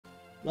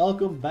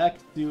Welcome back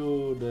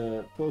to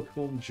the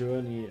Pokemon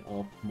journey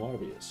of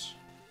Morbius.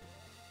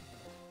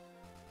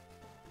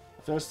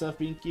 First, I've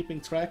been keeping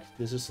track.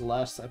 This is the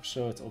last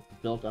episode of the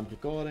build I'm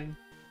recording.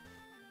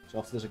 So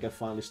after this I can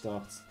finally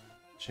start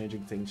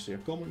changing things to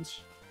your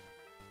comments.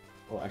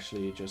 Or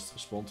actually just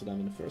respond to them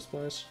in the first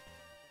place.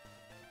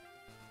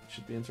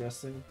 Should be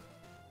interesting.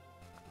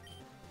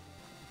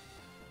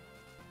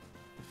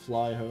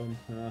 Fly home.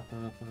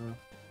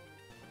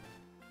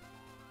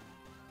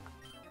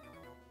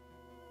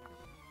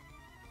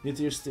 Need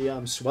to use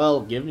TMs.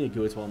 Well, give me a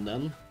good one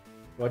then.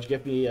 Why'd you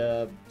give me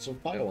some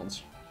fire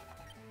ones?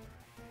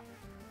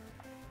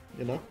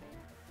 You know?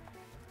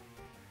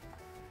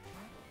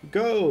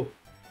 Go!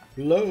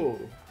 Low!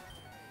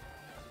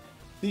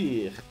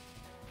 Fear!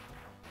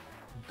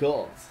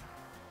 God!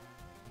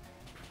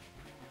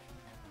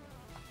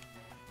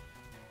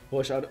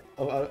 Voice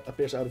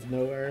appears out of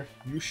nowhere.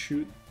 You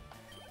shoot.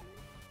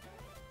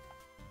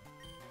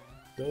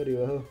 Go,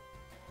 duo.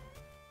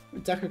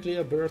 Technically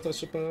a bird, I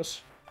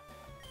suppose.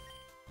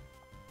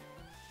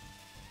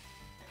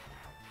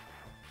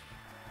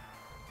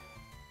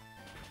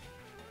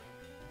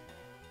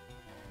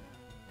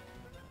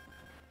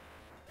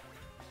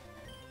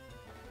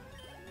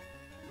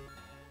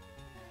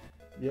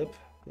 Yep,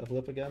 level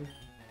up again.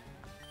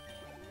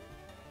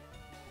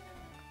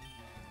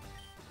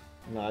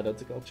 No, I don't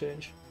think I'll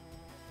change.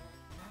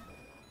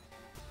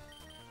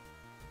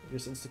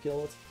 Use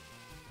insta-kill it.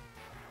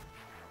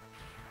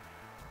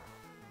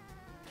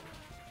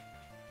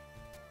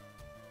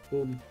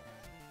 Boom.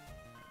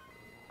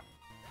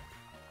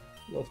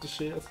 Love to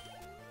see it.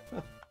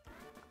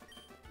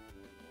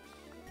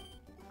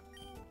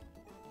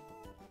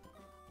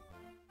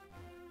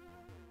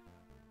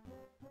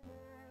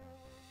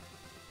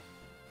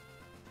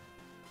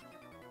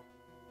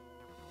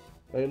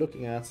 What are you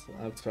looking at?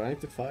 I'm trying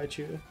to fight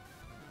you.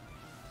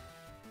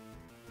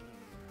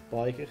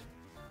 Biker.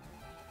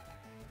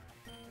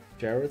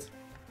 Jared.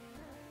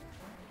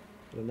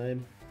 The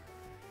name.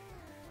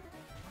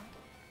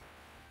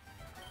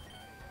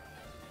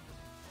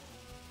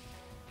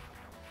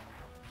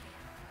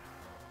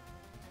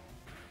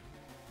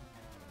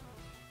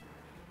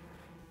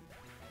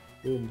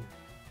 Boom.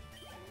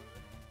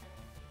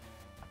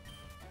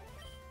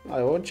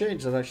 I won't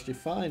change, that's actually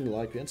fine.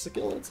 Like, we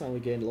insta-kill it and we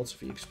gain lots of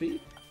EXP.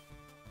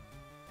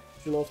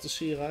 You love to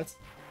see, right?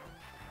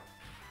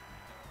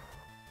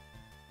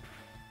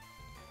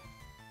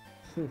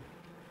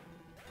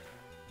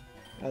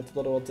 Had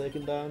another one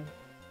taken down.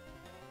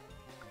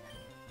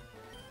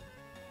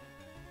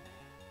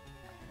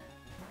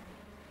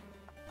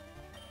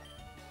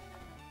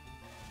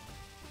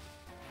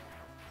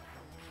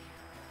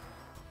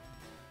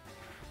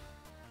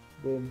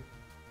 Boom.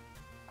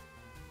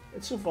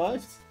 It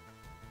survived.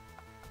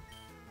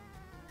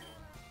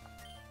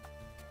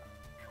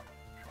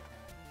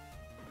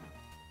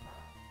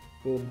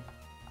 Boom.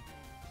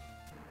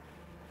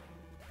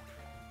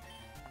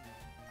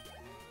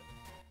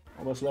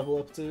 Almost level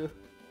up too.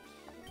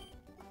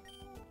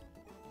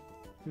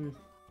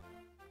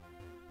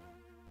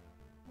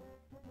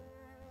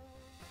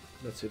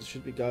 Let's see, there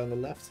should be a guy on the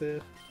left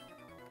here.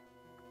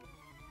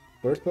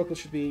 Bird Pokemon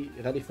should be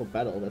ready for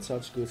battle, that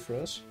sounds good for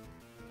us.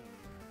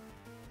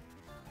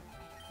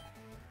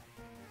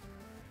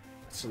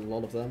 That's a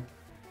lot of them.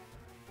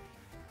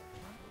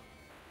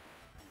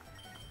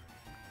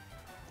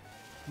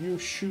 You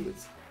shoot.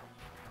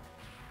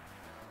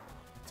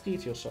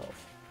 Treat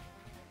yourself.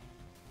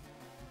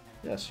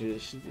 Yes, you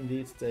should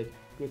indeed take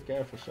good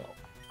care of yourself.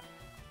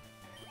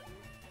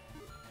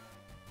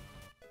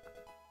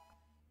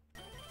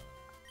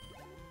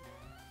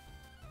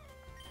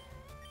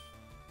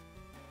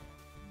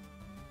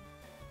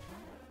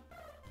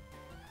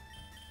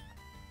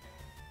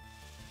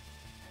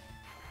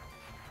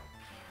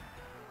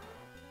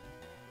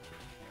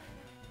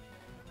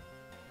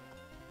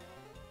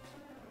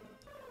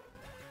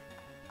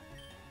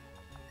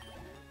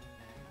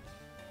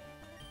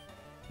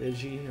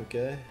 Pidgey,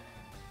 okay.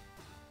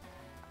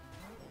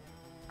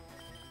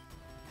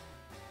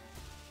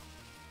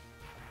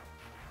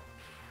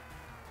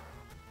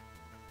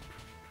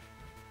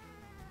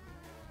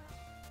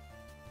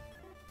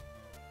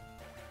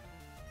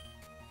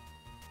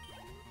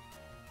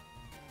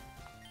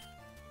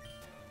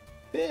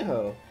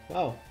 Beho,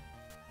 wow.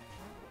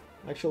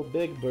 Actual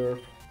big burp.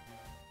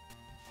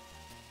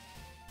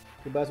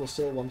 The bat will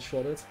still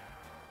one-shot it.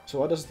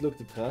 So why does it look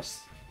depressed?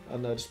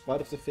 And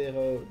despite of the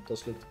Pharaoh, it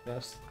does look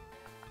depressed.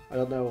 I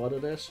don't know what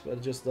it is, but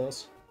it just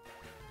does.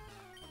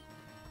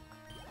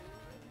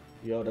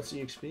 Yo, that's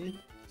EXP.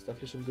 It's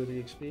definitely some good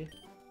EXP.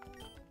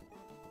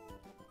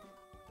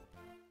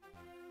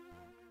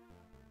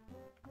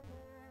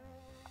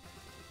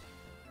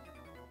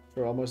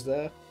 We're almost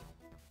there.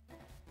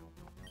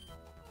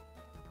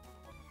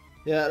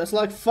 Yeah, that's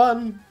like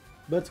fun,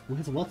 but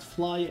with what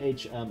fly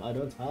HM? I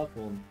don't have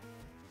one.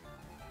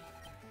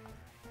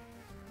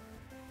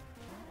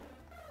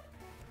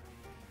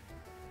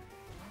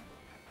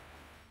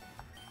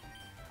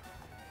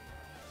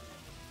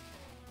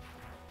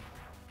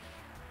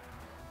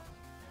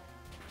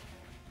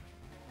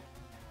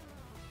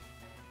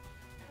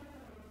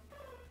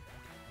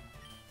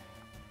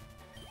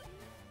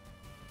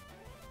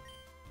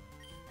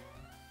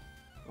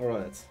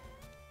 Alright.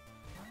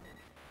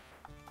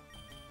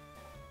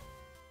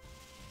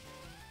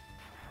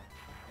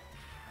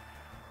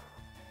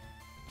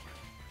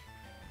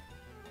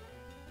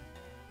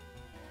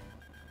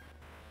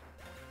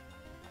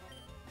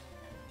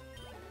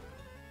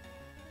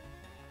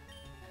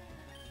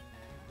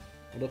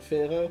 What up,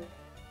 Pharaoh?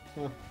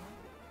 Huh.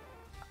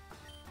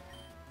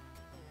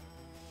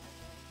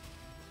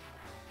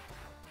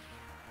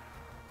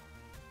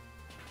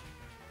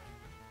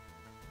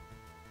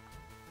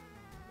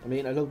 I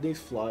mean, I don't need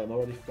fly, I'm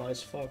already fly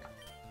as fuck.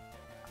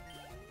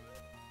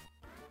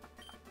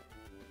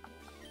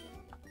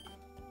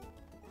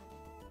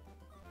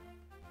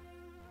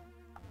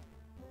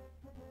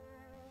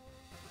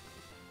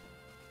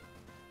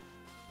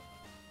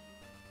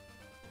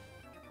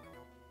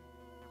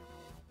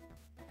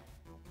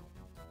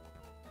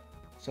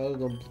 So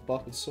the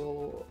bucket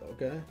soul,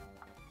 okay.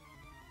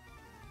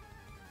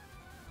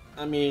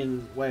 I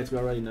mean, wait, we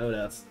already know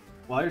that.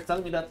 Why are you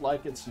telling me that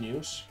like it's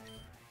news?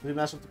 Did we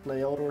mess up the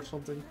play order or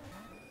something?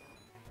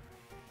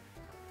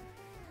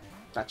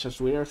 That's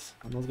just weird,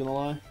 I'm not gonna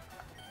lie.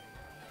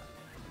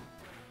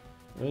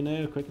 Oh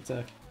no, quick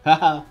attack.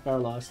 Haha,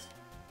 paralyzed.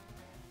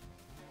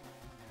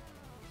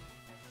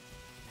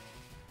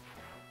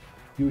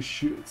 You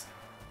shoot.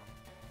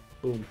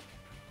 Boom.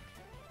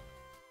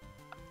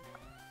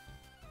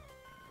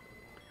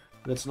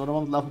 That's another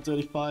one, level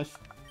 35.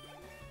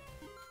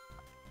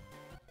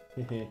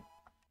 Hehe.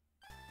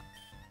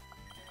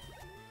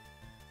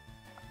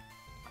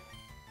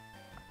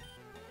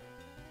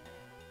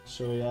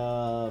 So we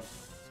have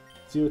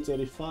 2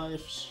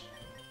 35s.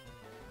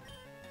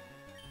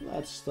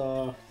 Let's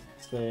start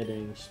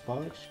trading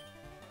sparks.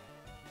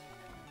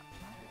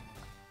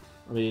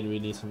 I mean, we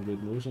need some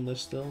good moves on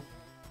this still.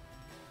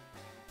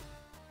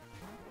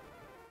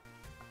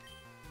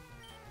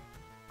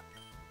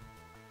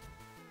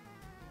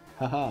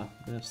 Haha,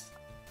 missed.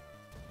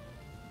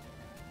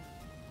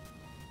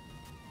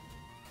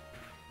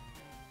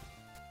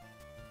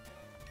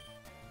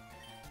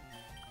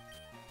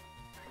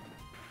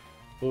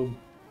 Boom.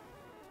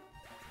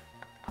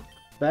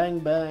 Bang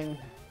bang.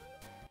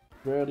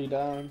 Birdie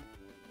down.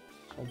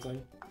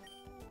 Something.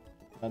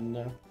 I don't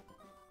know.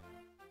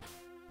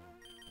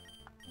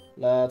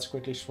 Let's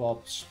quickly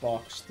swap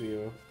sparks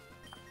to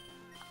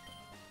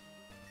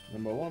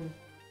number 1.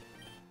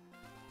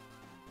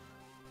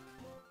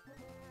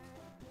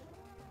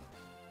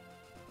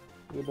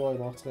 Good boy,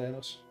 nog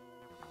trainers.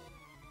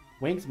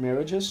 Winged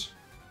mirages?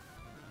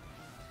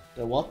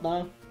 The what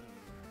now?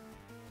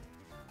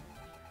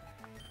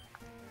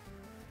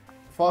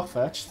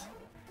 Far-fetched?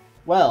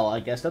 Well, I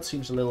guess that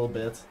seems a little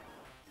bit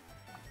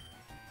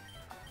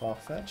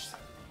far-fetched.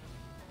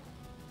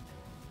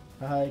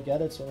 I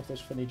get it, some of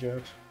those funny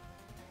jokes.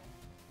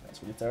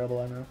 That's really terrible,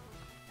 I know.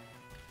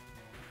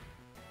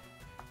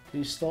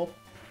 Please stop.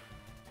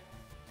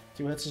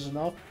 2 hits is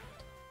enough.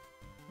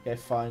 Okay,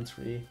 fine,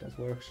 3, that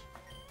works.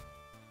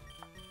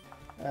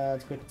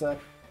 And quick attack.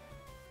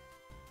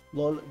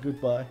 Lol,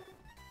 goodbye.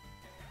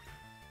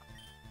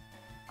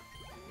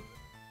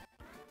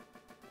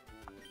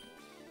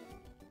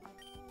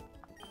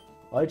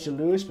 Why'd you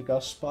lose?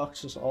 Because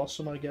Sparks is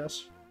awesome, I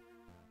guess.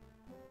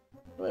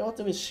 Wait, what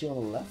do we see on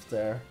the left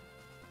there?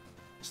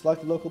 It's like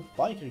the local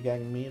biker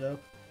gang meetup.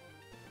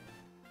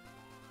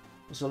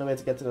 It's the only way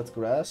to get to that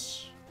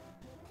grass.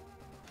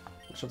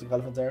 There's something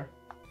relevant there.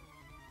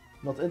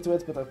 Not into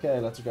it, but okay,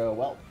 let's go.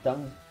 Well,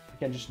 then we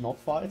can just not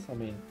fight. I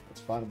mean, it's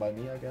fine by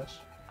me, I guess.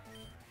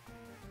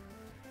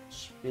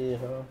 Spear.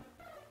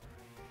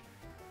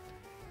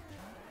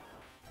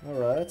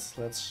 Alright,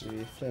 let's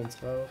see.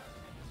 Flamethrower.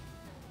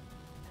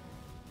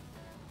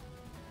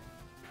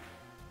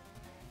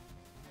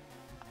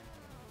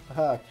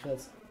 Aha,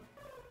 crit.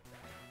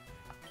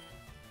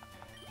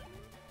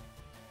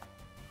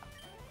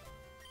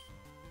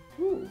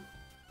 Woo.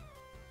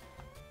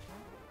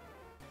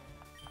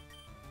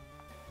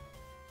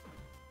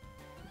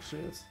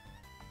 Shit.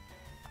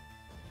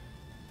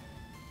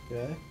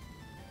 Okay.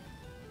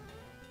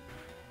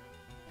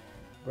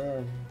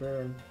 Burn,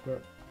 burn,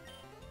 burn.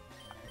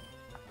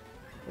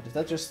 But if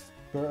that just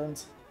burned,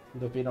 it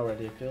would have been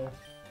already a kill.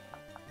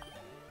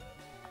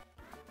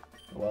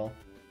 Oh well,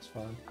 it's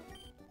fine.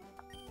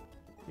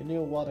 You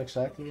knew what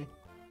exactly?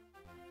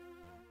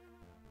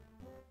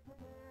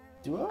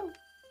 Duo?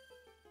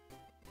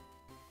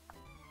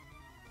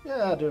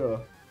 Yeah,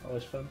 duo.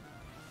 Always fun.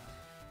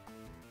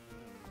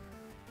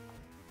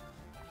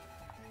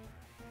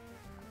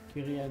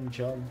 Kiri and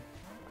John.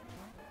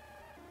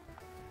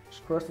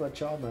 Squirt by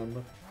John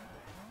member.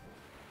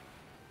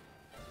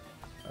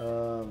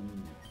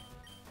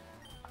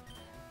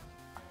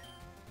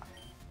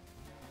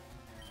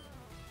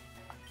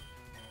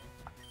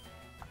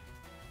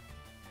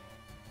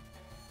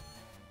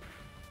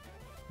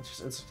 Let's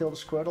just kill the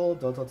Squirtle,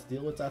 don't have to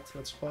deal with that,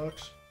 with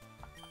Sparks.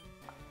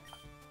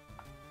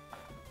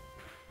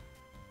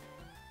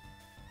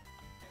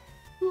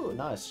 Ooh,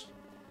 nice.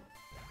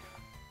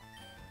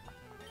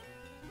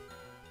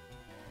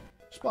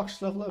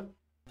 Sparks level up.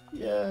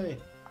 Yay!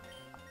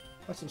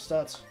 Got some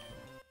stats.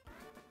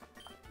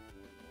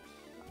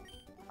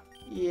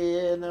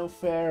 Yeah, no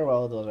fair.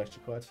 Well, it was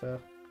actually quite fair.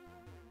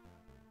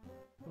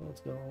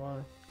 Not gonna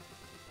lie.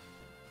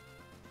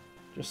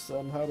 Just, how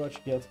about you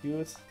get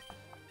good?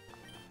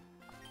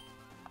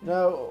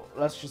 No,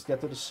 let's just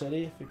get to the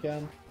city if we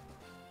can.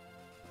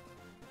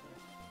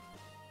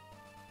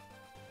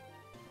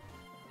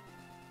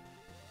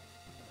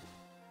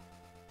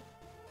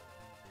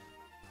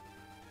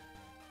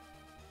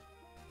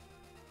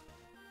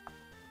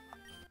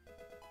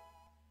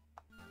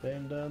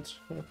 Pain dance.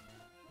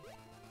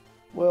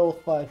 We'll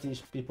fight these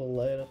people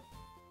later.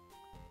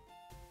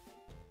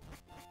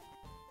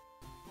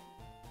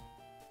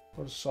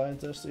 Or the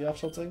scientist, do you have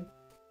something?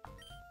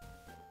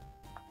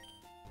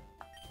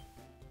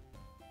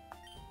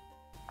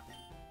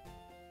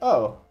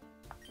 Oh.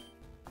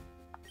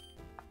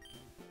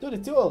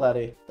 32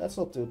 already. That's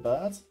not too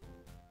bad.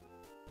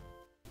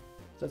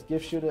 That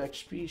gives you the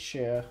XP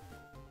share.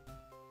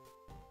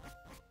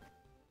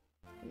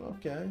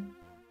 Okay.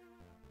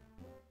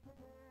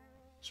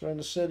 So we're in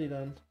the city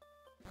then.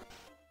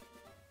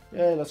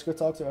 Yeah, let's go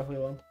talk to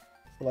everyone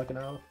for like an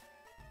hour.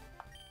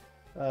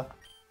 Ah.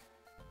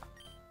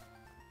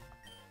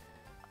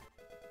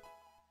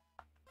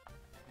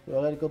 We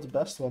already got the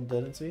best one,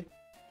 didn't we?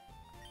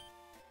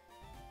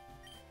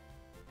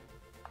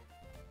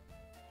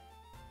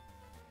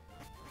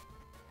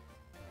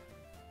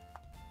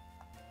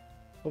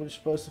 Probably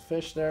supposed to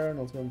fish there,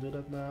 not gonna do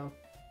that now.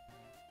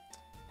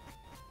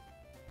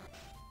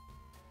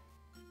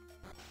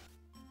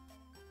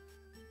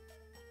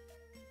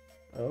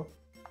 Oh.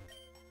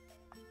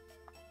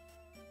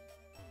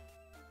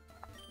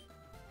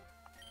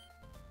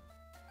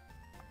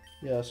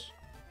 Yes.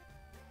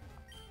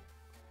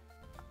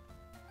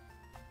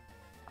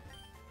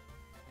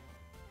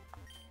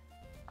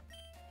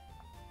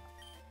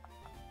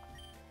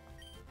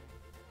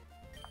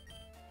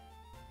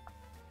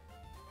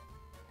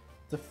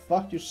 The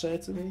fuck you say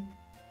to me?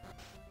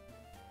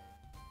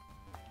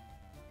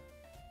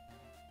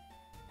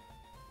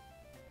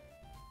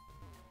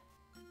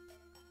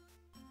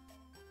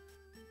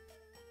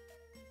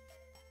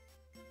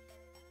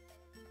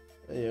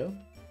 Hey yo.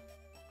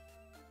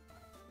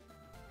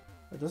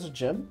 Wait, there's a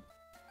gym?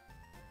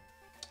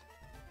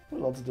 We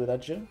want to do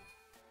that gym.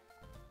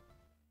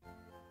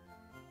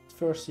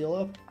 First heal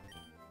up.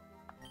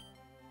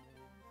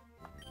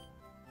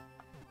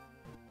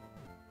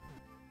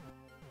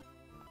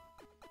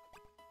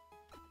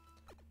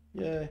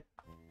 Yay.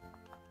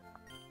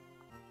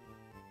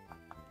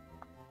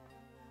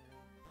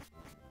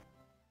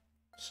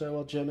 So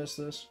what gym is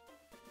this?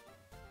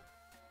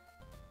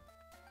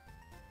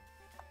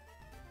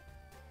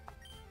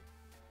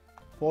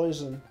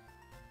 Poison.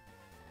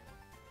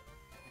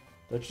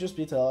 Don't you just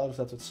beat the hell out of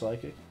that with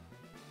Psychic?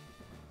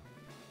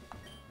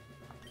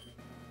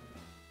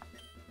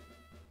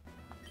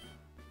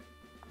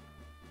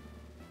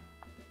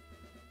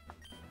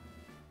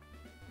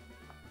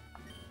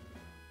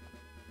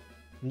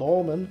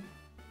 Norman.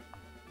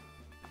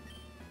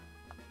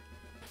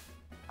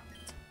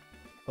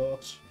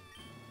 Hurts.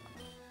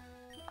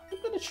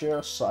 I'm gonna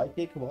share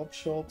Psychic, Mob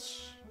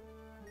Shots,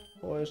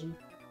 Poison.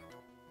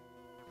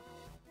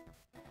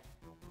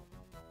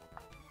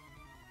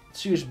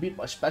 Let's use beat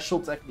my special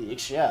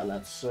techniques. Yeah,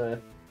 let's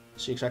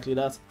see exactly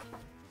that.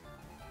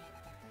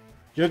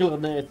 Juggler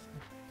Nate.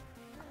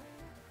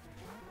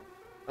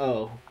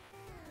 Oh.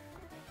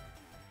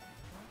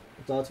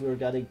 I thought we were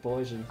getting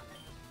poison.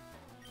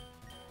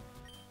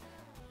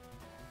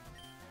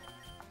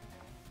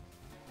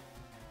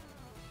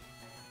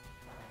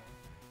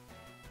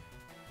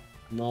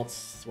 Not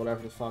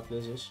whatever the fuck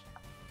this is.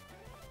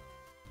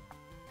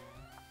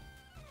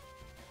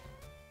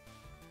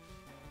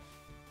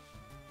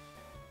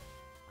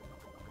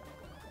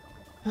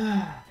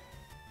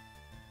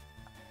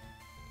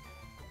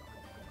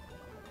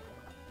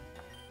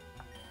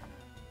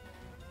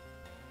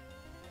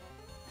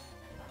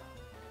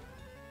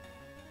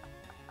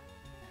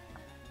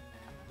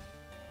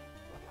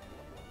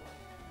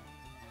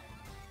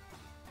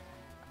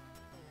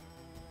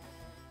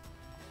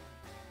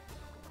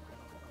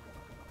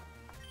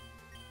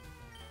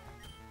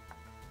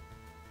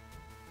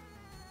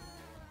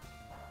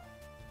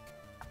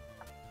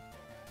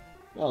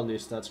 Well, at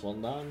least that's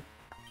one down.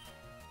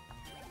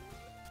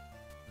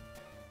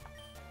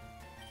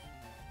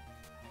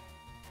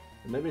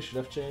 Maybe I should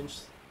have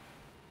changed.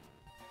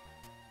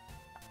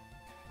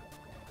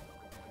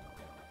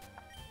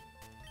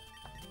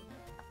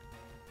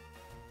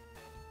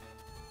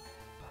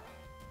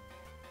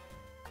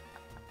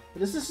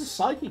 But is this a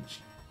psychic?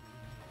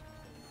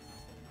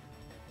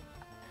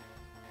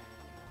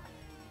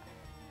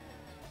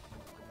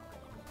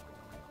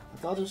 I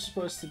thought it was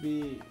supposed to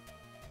be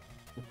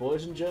the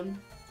poison gem.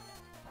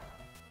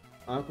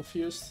 I'm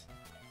confused.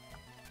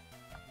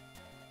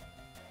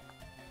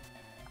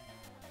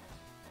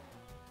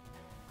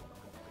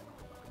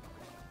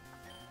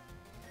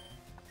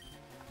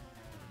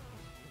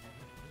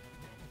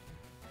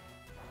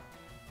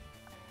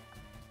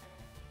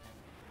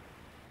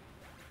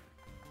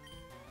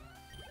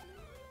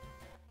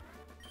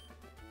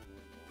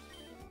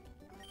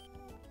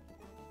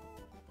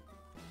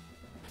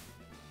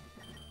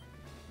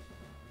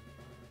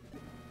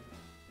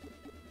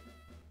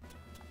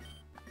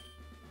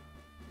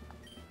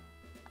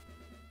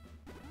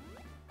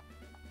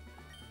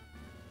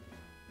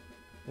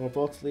 More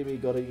importantly, we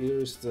gotta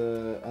use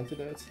the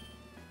antidote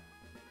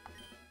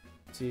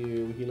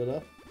to heal it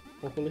up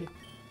properly.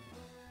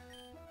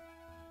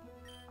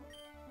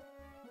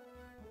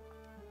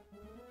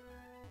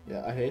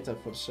 Yeah, I hate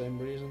that for the same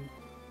reason.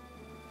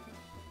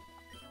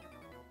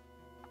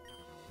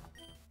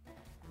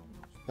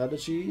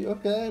 Strategy,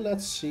 okay,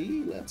 let's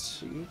see.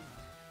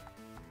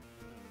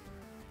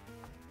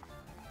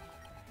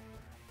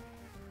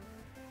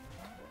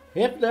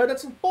 Hypno,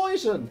 that's a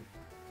poison!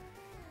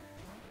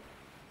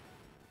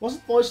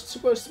 Wasn't poison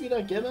supposed to be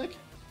that gimmick?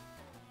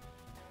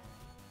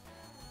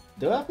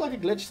 Do I have like a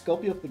glitched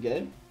copy of the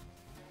game?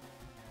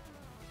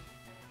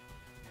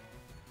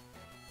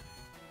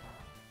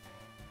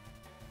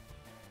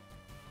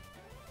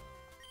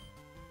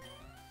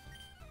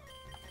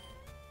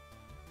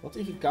 What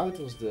even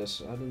counters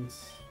this? I didn't...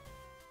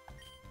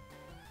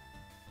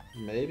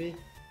 Maybe?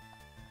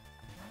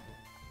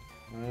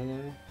 I don't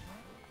know.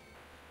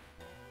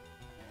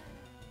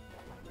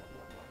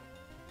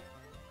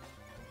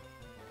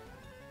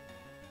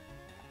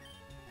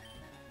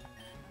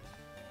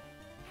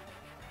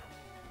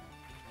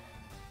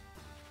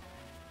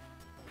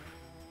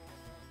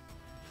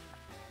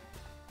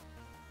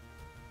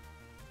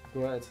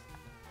 Great.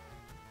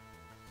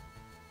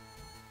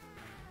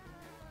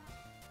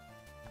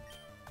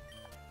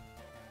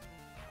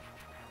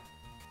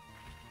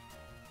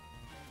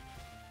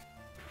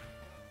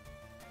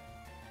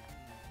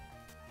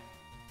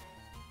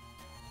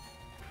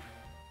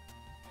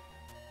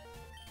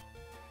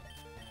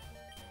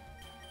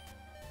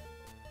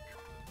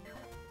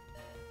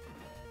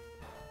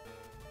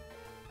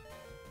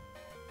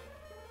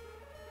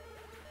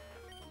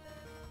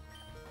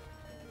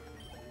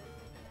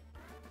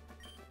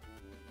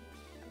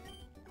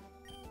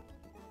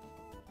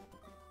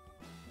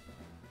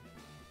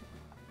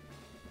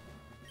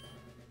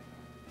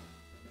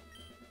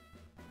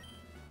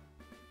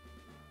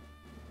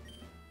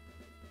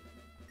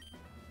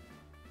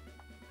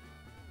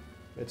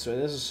 Wait, so it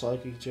is a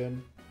psychic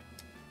gem.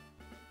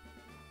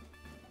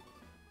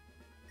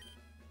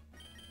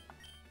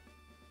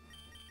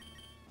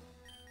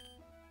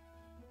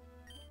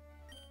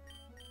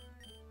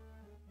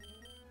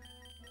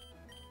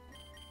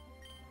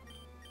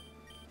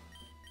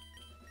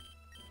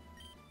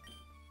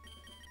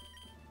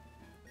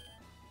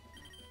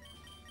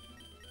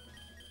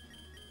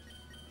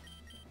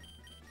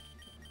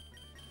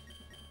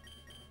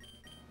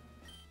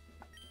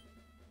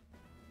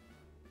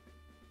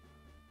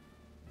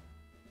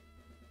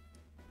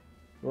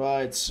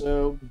 Right,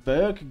 so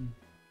Bug,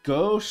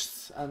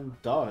 Ghost,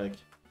 and Dark.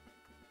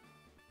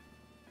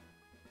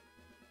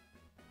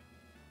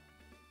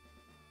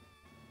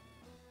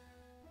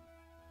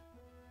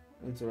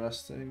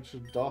 Interesting. So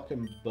Dark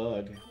and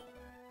Bug.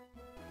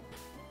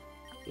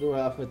 What do we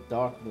have with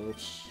Dark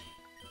moves?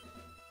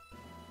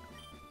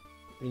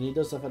 I mean, he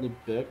doesn't have any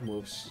Bug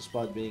moves,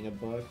 despite being a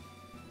Bug.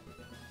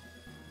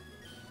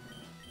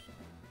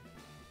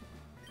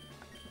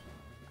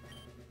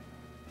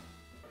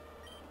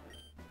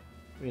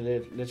 I mean,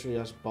 it literally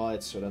has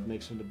bites, so that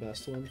makes him the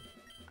best one.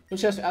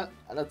 Which has an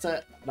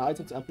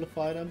item to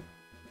amplify them.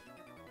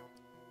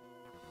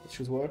 It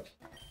should work.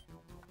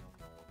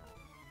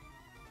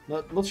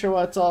 Not sure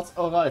why I thought,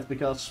 oh right,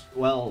 because,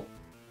 well,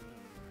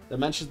 they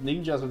mentioned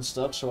ninjas and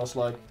stuff, so I was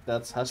like,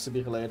 that has to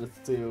be related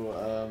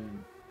to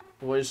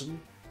poison.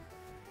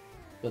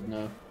 But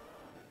no.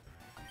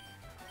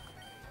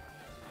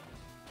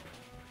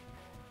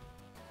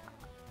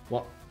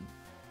 What?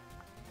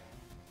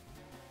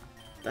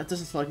 That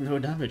doesn't like no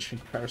damage in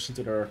comparison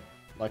to their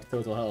like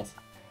total health.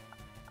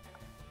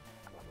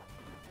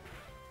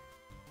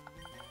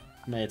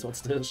 Mate,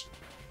 what's this?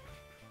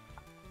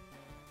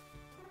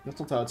 That's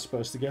not how it's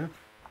supposed to go.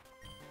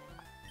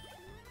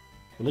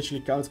 We're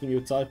literally countering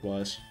you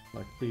type-wise.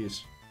 Like,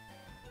 please.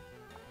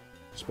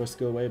 It's supposed to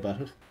go way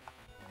better.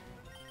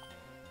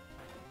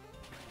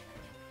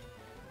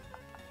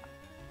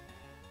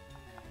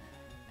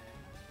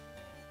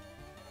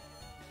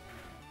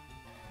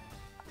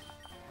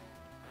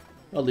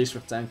 Well, at least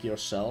we're tanky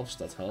ourselves,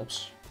 that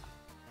helps.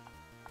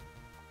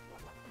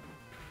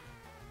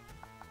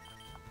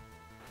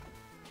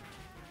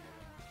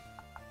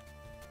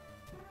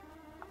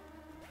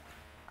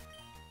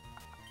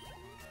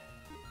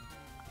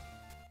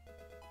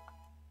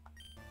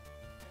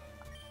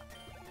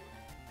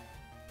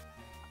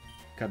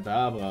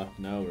 Kadabra.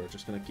 No, we're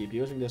just gonna keep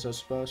using this, I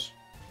suppose.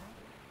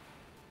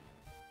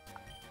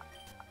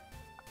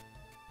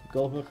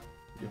 Golfer,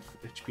 your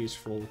HP is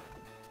full.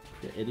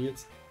 You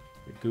idiot.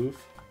 You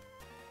goof.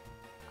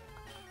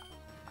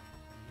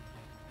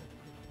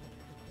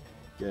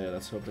 Yeah,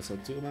 let's hope that's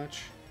not too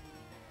much.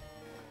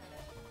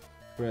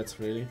 Crit,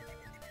 really.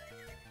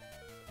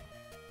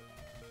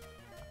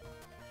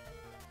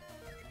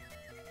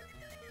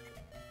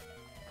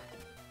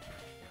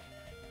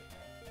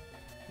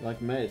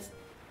 Like, mate.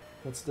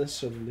 What's this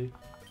suddenly?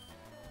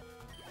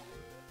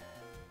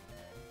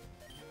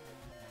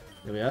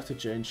 Yeah, we have to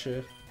change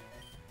here.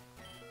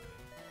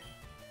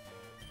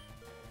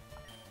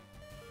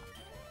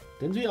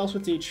 Didn't we also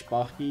teach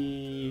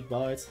Sparky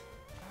Bite?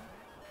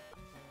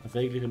 I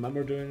vaguely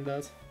remember doing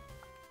that.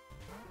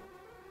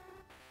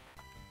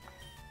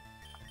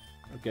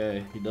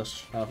 Okay, he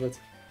does have it.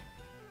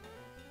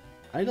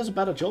 And he does a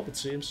better job, it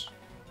seems.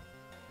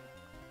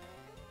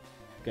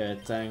 Okay,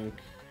 tank.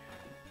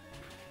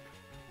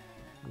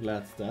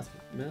 Glad that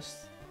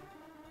missed.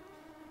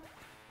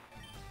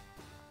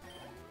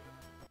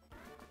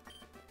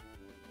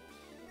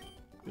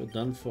 You're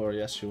done for,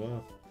 yes you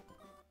are.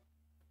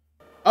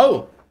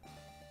 Oh!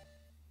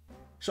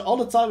 So all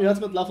the time you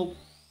had with level...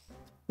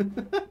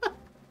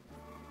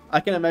 I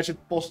can imagine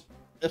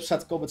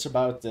upset comments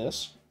about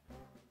this.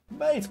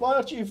 Mate, why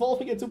aren't you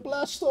evolving into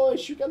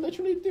Blastoise? You can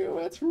literally do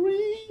it.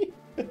 Whee!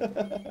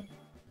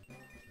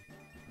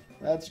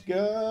 Let's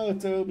go,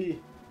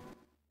 Toby.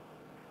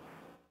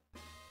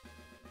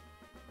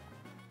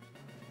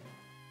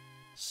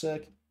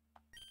 Sick.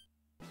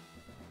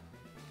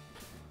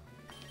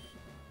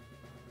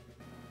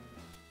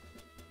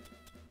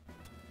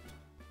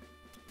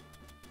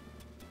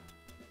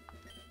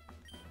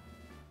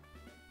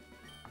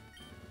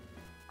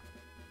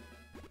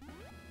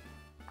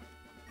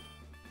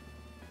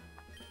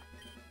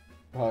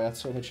 Oh, I had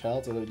so much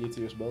health that I need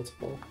to use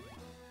multiple.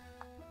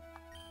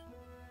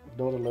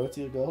 Ignore the low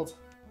tier gold.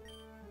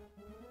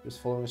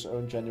 Just following his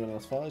own genuine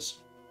advice.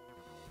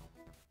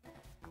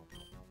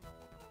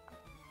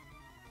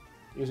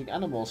 Using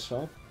animals,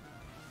 huh?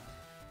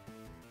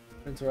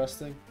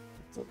 Interesting.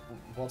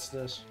 What's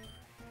this?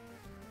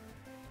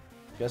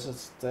 Guess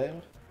it's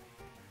tame.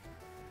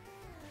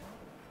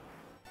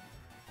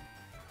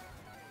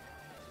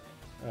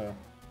 Oh.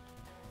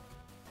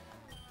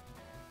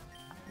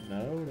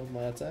 No, not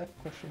my attack?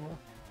 Question mark.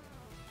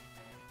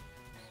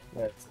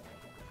 Wait.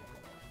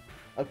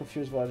 I'm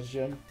confused by this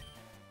gym.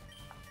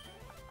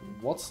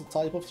 What's the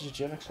type of this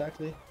gym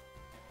exactly?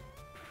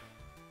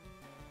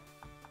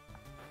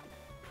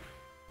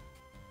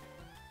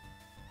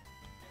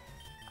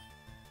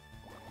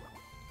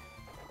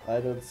 I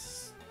don't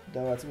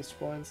know at this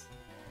point.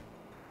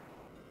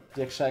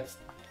 The exact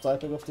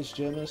typing of this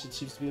gym is, it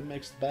seems to be a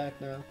mixed bag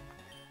now.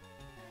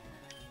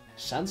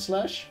 Sand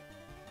Slash?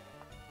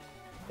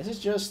 Is this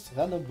just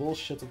random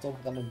bullshit on top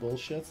of random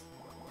bullshit?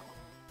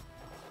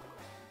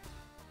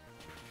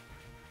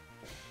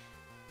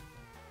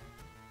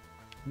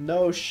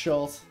 No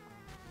shot.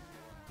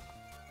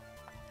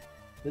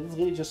 Did it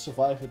really just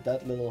survive with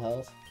that little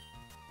health?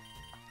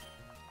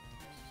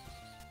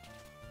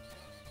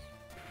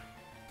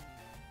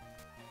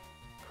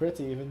 Crit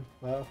even,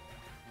 wow.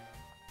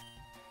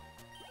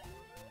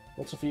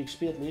 Lots of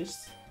EXP at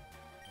least.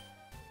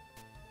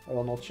 I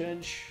will not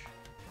change.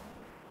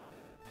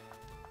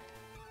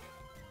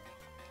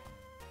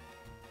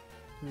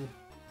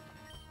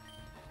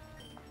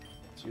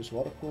 Let's use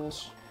water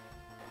pools.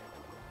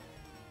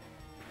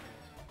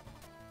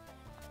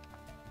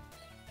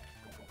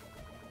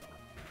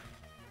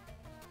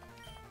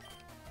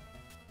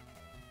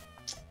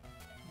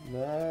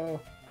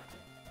 No.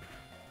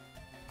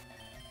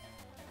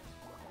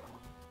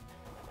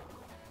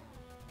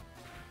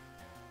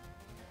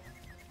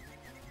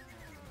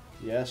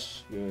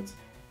 Yes, good.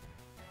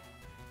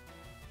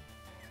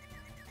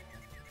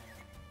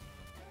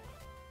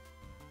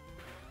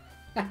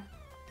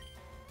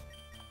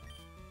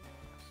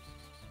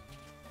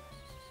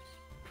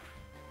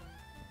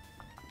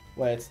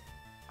 Wait,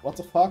 what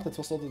the fuck? That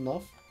was not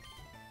enough?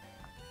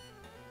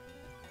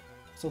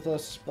 I thought that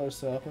was supposed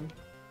to happen.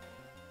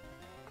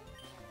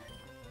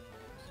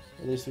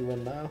 At least we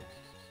win now.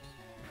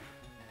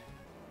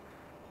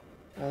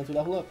 And we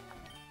level up.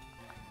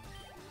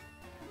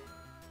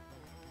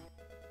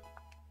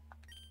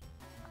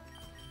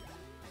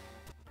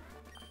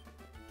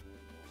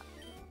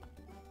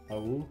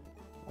 Oh,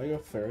 are you a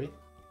fairy?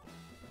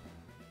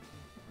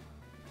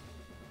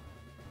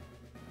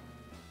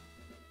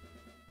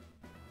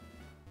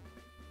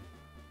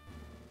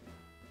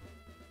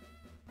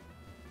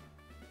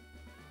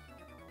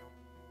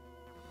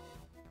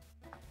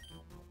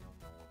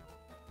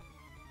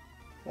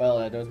 Well,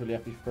 I don't really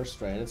have to be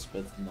frustrated. It's a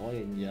bit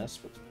annoying, yes,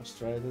 but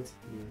frustrated.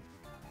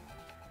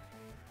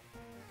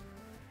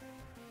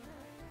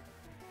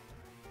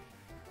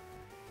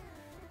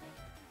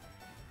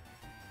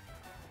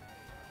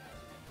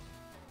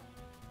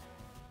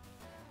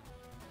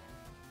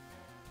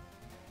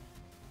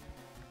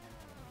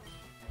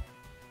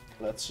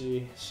 Let's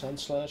see, Sand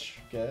Slash,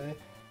 okay.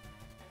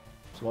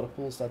 So water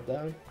pulls that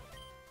down.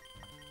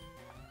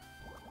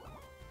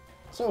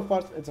 So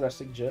far,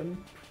 interesting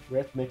gym.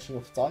 Weird mixing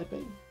of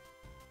typing.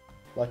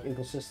 Like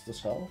inconsistent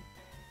as hell.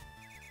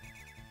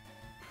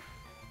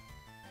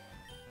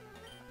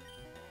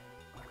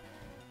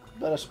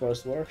 But I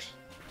suppose it works.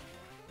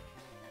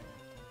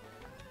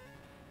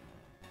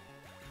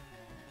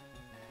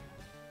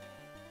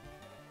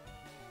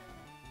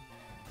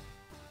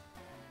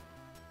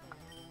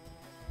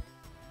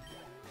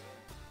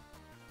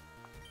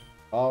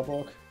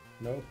 Arbok.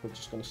 Nope, we're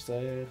just gonna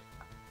stay here.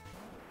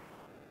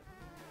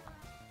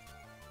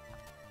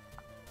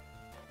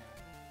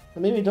 I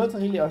mean, we don't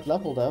really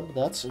out-level them,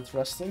 but that's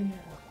interesting.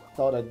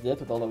 Thought I did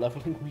with all the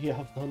leveling we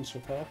have done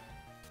so far.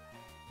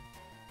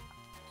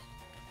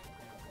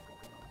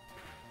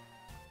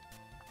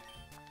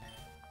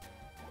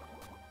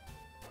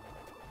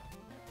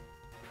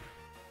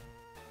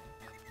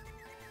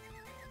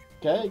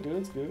 Okay,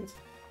 good, good.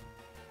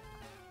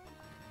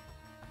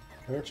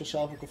 Hurt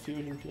yourself in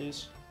confusion,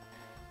 please.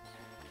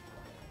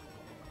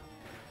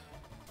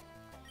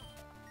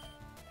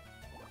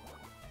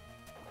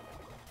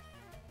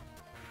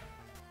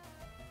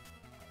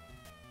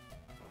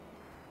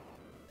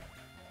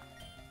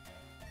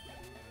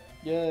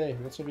 Yay,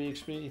 that's some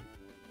EXP.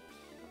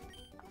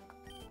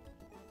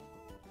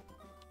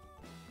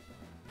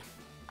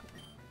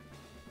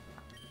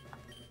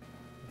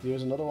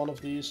 Here's another one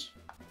of these.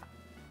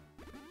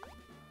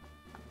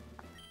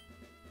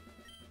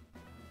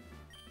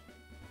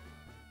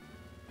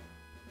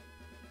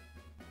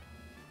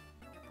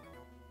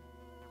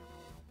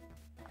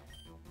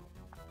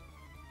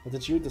 What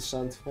did you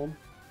descend from?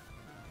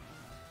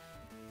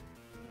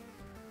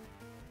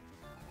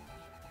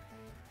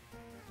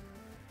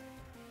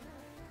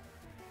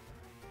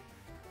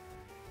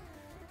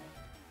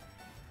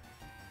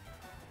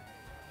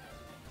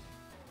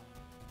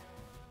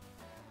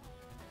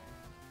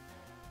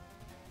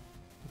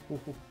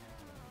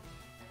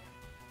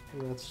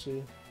 Let's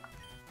see.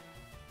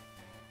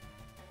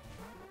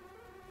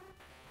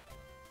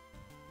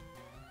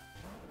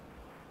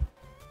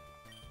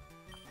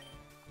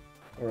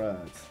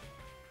 Alright.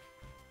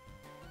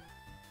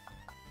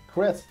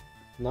 Crit!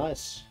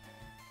 Nice.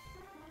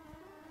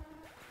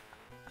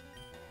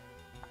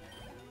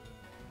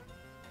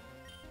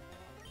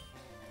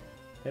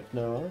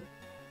 Hypno.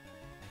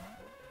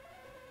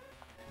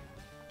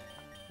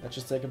 Let's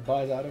just take a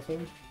bite out of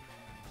him.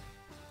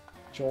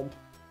 Chomp.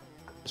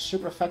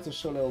 Super effective,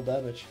 so little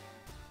damage.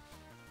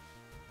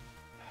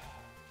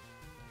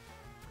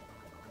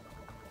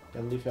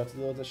 Can't believe you have to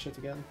do all that shit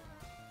again.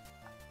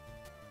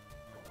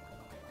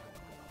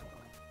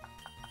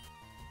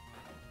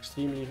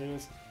 Extremely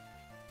rude.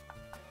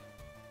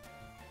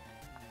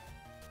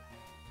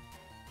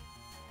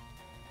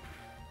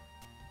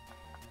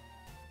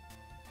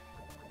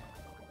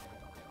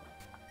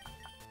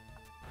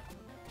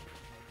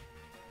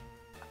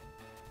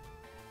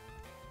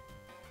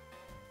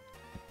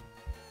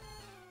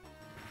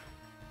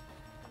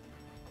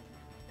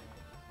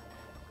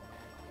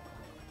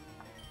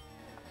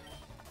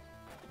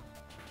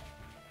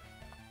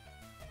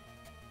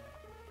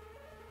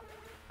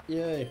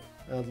 Yay,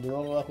 and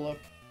another level up.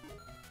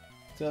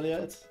 Tell you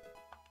it.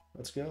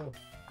 Let's go.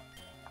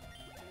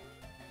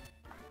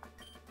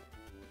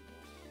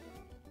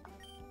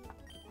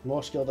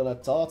 More skill than I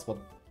thought, but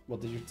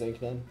what did you think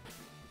then?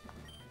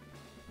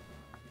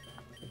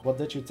 Like, what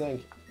did you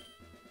think?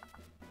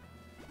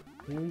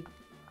 Hmm?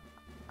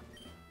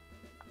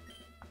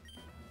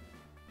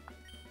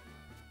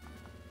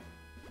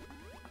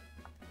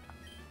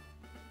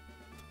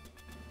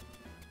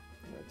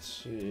 Let's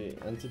see,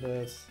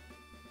 antidote.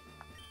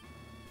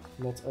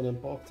 Not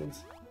unimportant.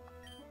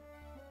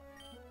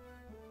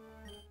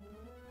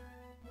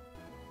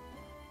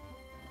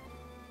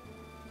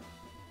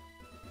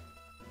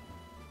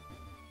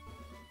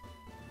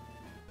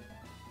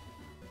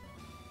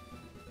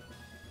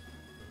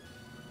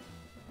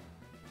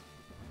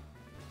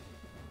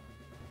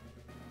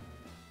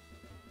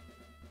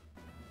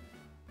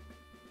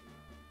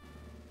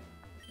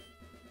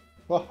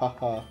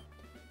 Wahaha.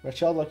 My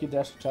child like you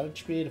dare to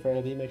challenge me, the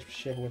very makes me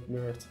shiver with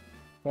mirth.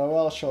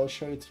 Well, I shall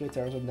show you 3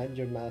 times of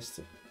Ninja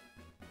Master.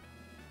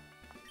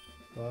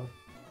 Wow.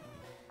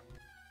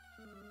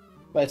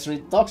 Wait, so he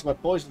talks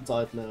about poison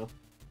type now.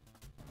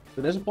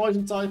 But is a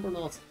poison type or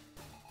not?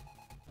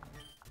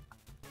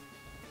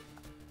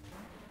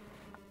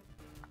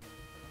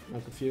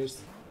 I'm confused.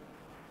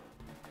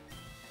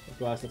 Oh,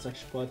 guys, that's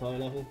actually quite high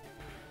level.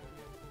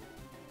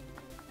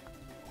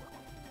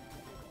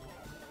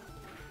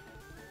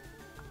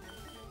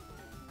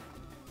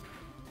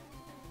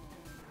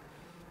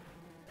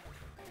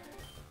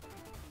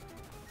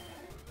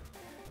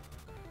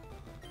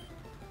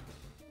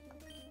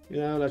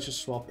 Yeah, let's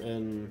just swap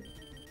in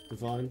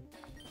Divine.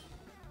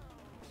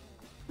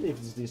 If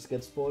this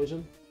gets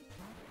poison.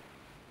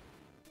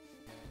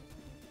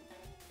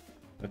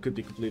 I could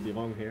be completely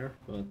wrong here,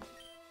 but...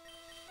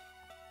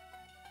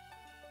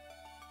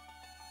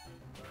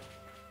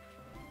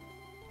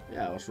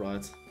 yeah, I was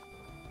right.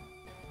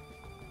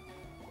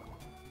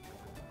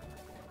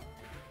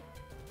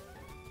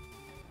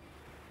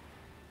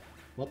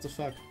 What the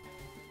fuck?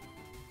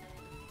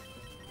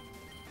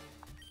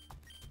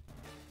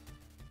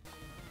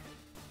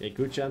 Okay,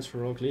 good chance for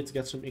Rogue Lee to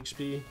get some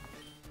XP.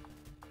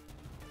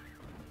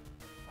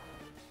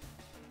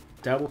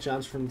 Terrible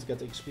chance for him to get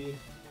XP.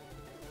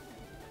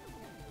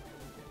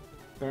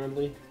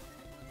 Apparently.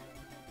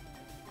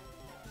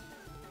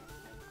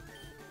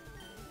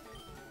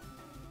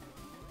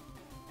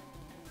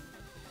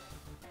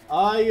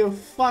 Are you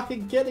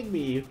fucking kidding me,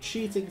 you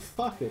cheating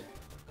fucker?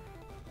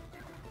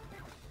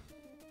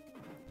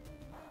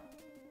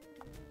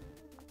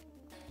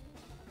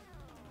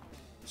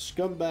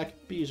 Scumbag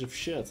piece of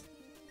shit.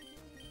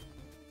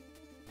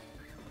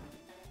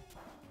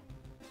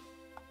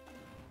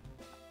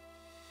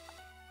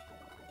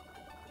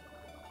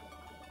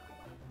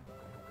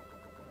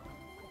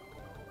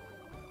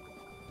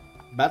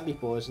 Badly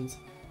poisoned.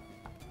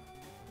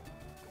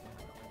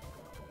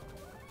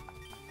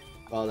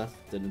 Well, that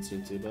didn't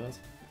seem too bad.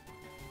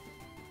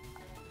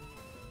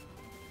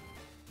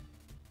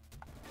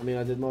 I mean,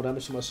 I did more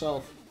damage to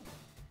myself.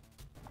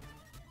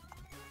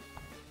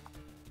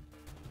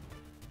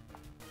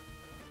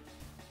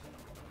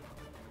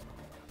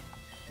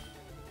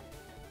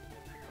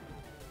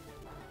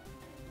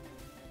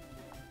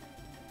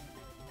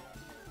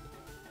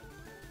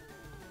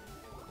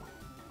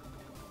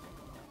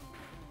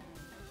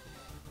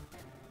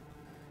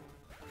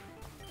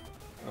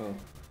 Oh.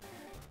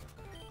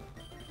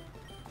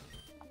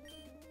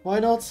 Why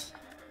not?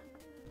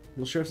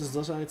 I'm not sure if this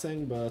does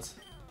anything, but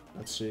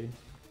let's see.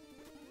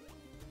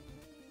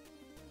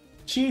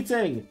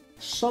 Cheating!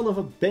 Son of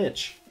a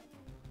bitch!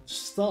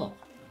 Stop.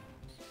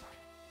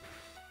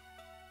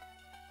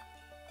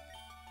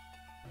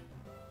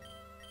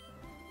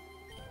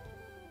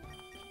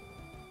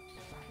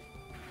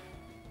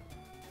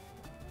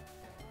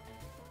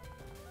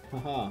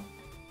 Haha.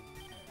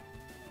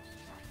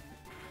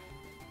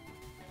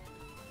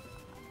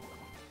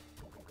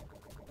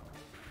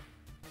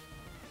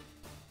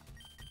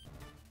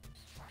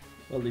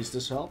 Well, at least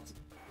this helped.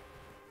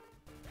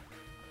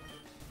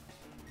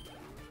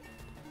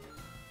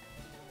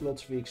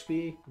 Lots of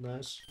XP,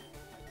 nice.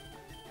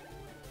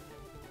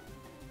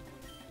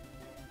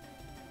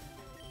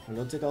 I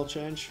don't think I'll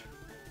change.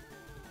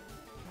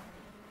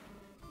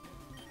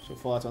 So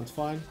far it went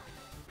fine.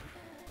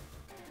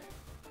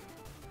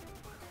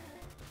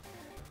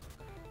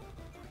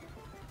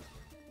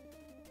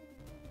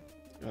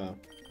 Oh.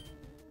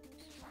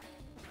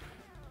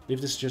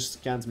 If this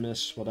just can't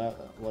miss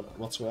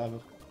whatsoever.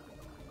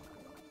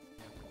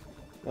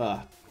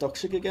 Ah,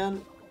 toxic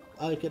again?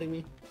 Are you kidding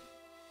me?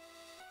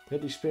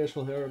 Hope these spears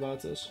will hear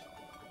about this.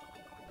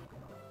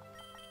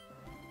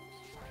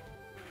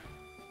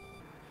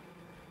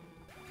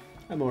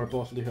 And more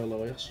importantly, her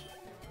lawyers.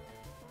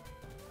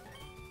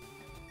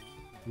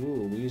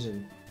 Ooh,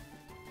 wheezing.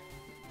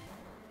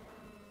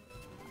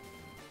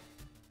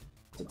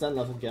 It's a 10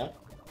 level gap.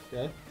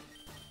 Okay.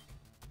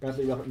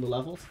 Apparently we got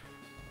under-leveled.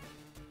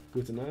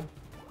 Good to know.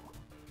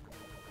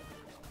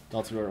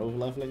 Thought we were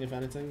over-leveling if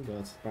anything,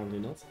 but apparently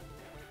not.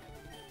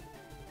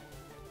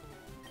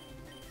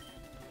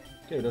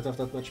 Okay, we don't have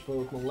that much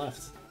Pokemon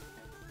left.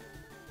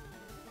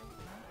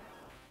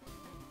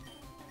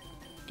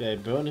 Okay,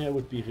 burn here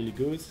would be really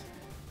good.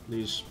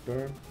 Please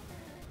burn.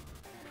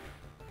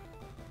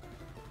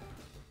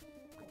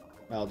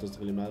 Well, it doesn't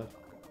really matter.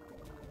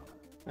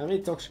 I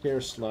mean, Toxic here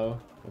is slow,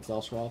 but it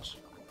also helps.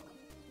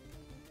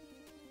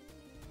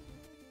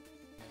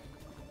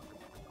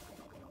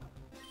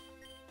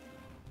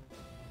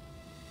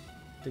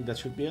 I think that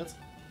should be it.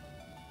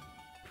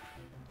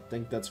 I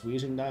think that's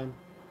wheezing down.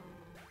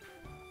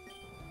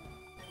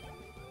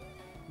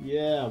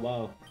 Yeah,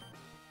 wow.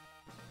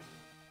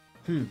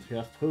 You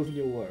have proven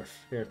your worth.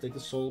 Here, take the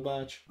soul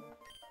badge.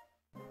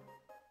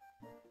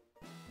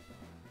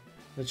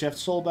 Let you have the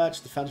soul badge,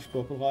 defense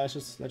for Pokemon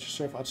rises, let you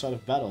serve outside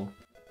of battle.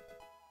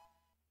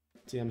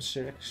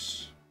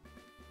 TM6.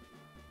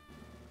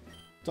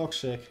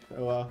 Toxic,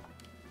 oh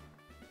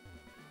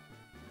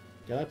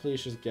can I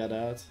please just get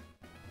out?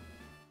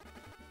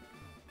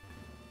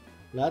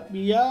 Let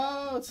me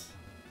out!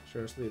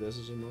 Seriously, this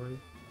is annoying.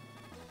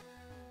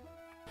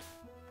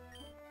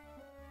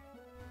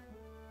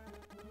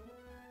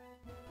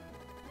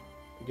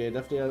 Okay,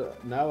 definitely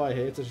now I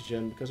hate this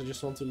gym because I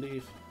just want to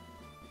leave.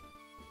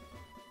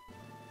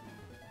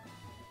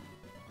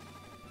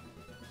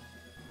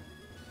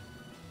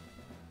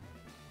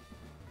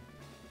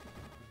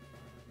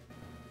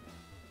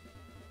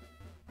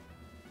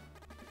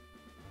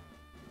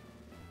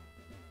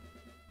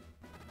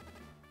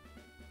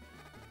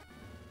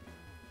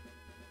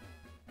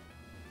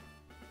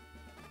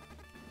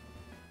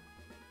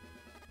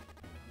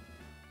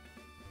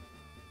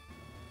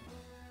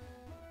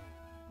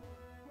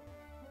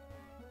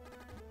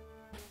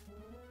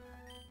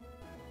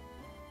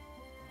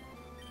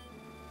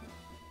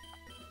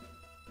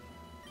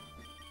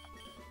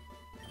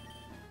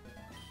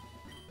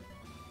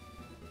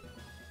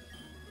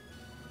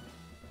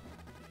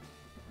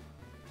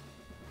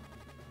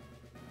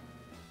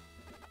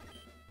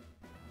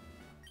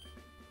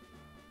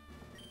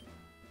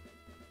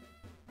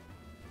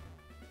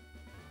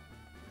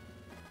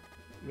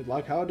 But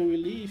like, how do we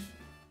leave?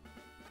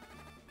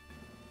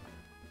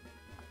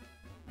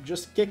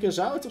 Just kick us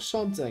out or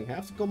something.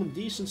 Have the common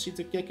decency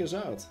to kick us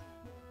out.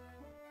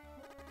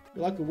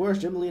 You're like the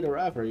worst gym leader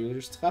ever. You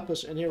just trap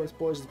us in here with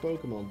poisoned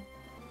Pokemon.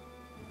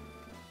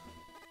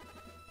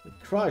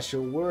 Christ,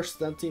 you're worse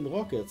than Team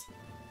Rocket.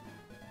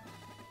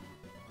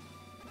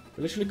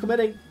 You're literally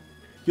committing...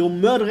 You're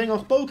murdering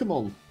our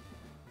Pokemon.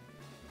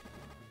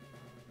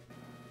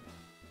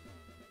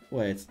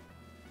 Wait.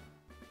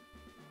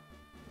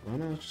 Why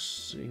am I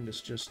seeing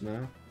this just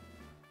now?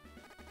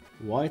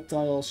 White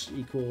tiles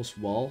equals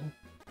wall.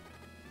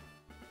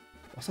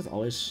 Was that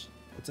always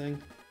a thing?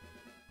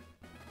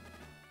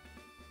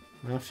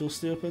 I feel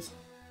stupid.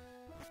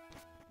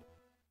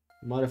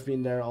 Might have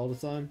been there all the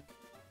time.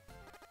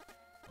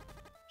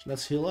 So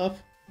let's heal up.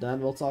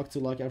 Then we'll talk to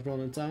like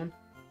everyone in town.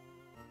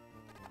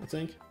 I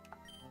think.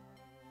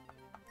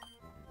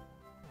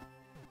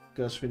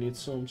 Because we need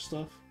some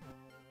stuff.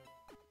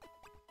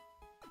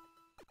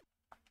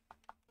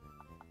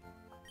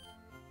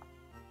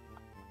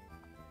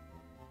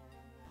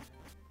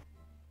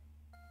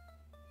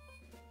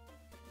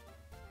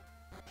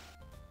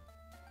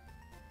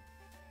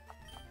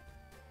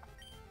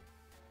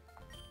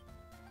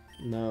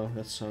 No,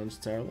 that sounds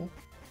terrible.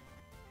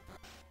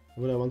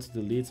 Would I want to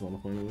delete one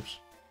of my moves?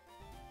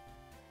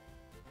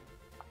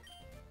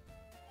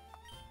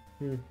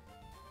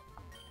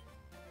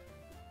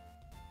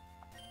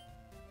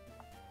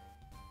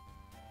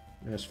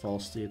 There's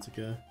false state to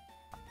go.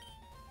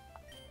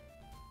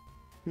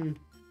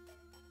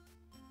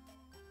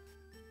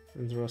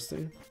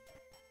 Interesting.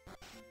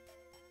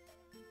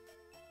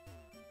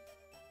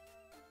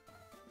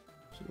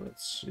 So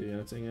let's see,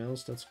 anything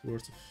else that's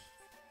worth of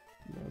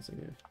nothing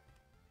here.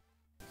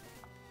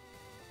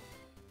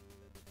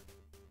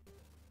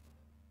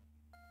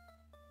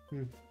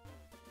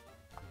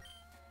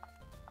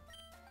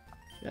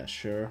 Yeah,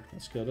 sure,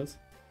 let's get it.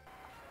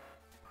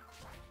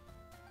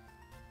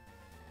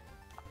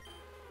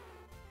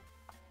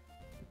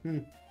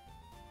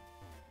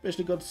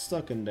 Basically got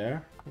stuck in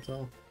there, that's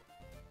all.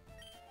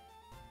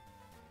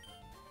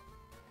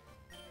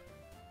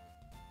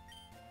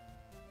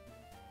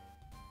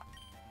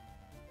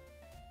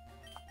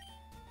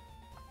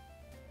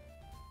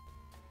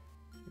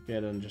 Okay,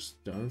 then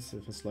just don't,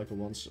 if it's like a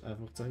once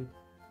ever thing.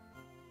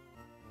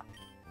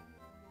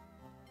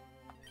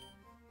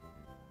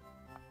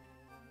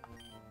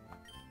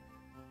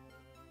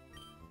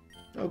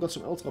 Oh, got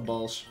some ultra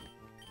balls.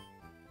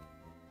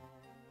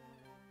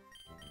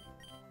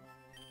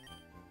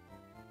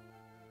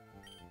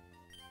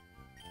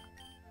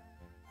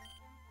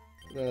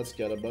 Let's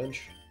get a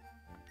bunch.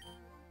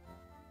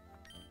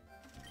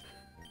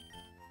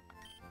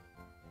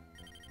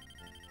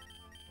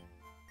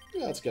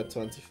 Yeah, let's get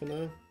 20 for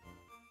now.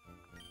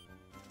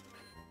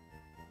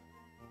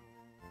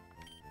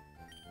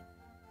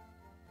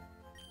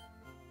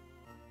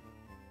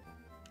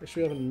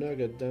 Actually, we have a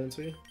nugget, don't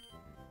we?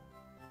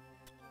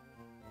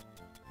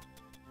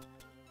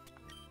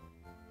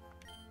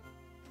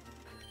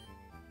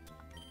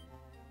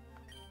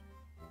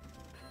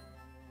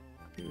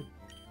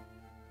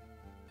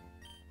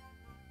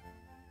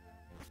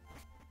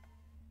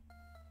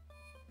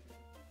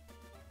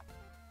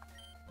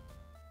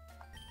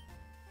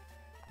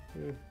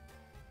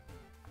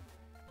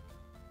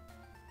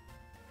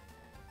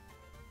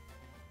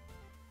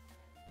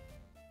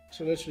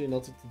 So literally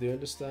nothing to do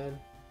this time.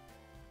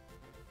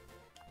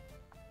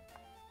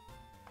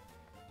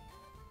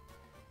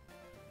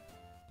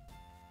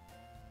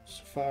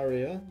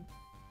 Safari,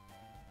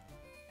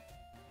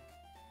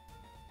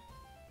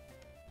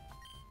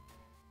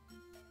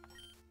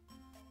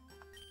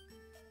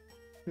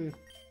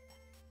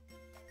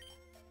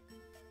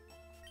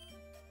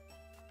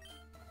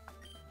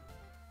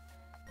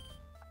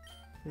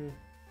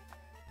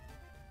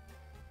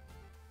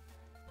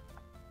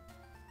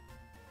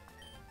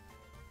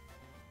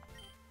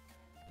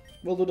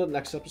 We'll do that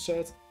next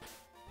episode.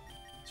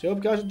 So I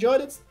hope you guys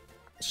enjoyed it.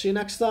 See you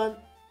next time.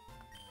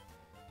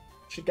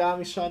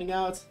 Shigami signing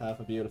out. Have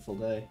a beautiful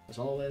day, as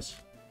always.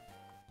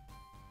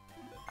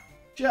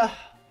 Yeah.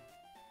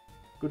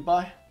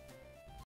 Goodbye.